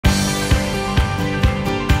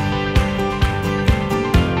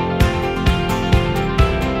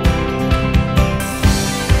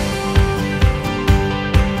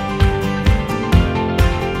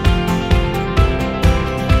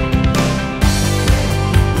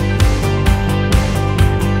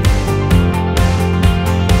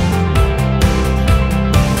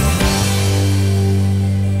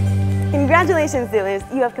Congratulations,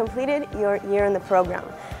 dealers! You have completed your year in the program.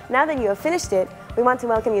 Now that you have finished it, we want to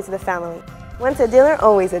welcome you to the family. Once a dealer,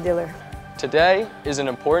 always a dealer. Today is an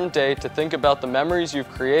important day to think about the memories you've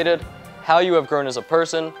created, how you have grown as a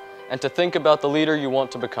person, and to think about the leader you want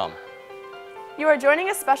to become. You are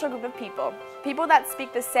joining a special group of people, people that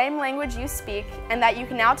speak the same language you speak and that you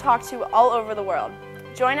can now talk to all over the world.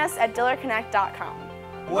 Join us at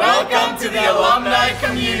dealerconnect.com. Welcome to the alumni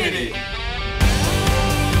community!